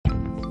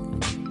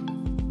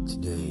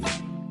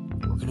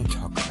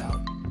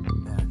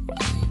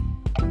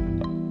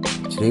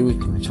Today we're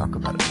going to talk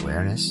about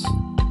awareness,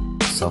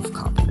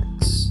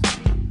 self-confidence,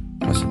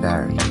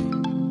 prosperity,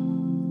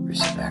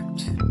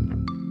 respect.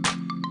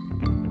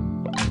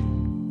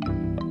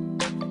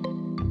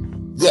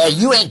 Yeah,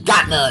 you ain't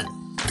got none.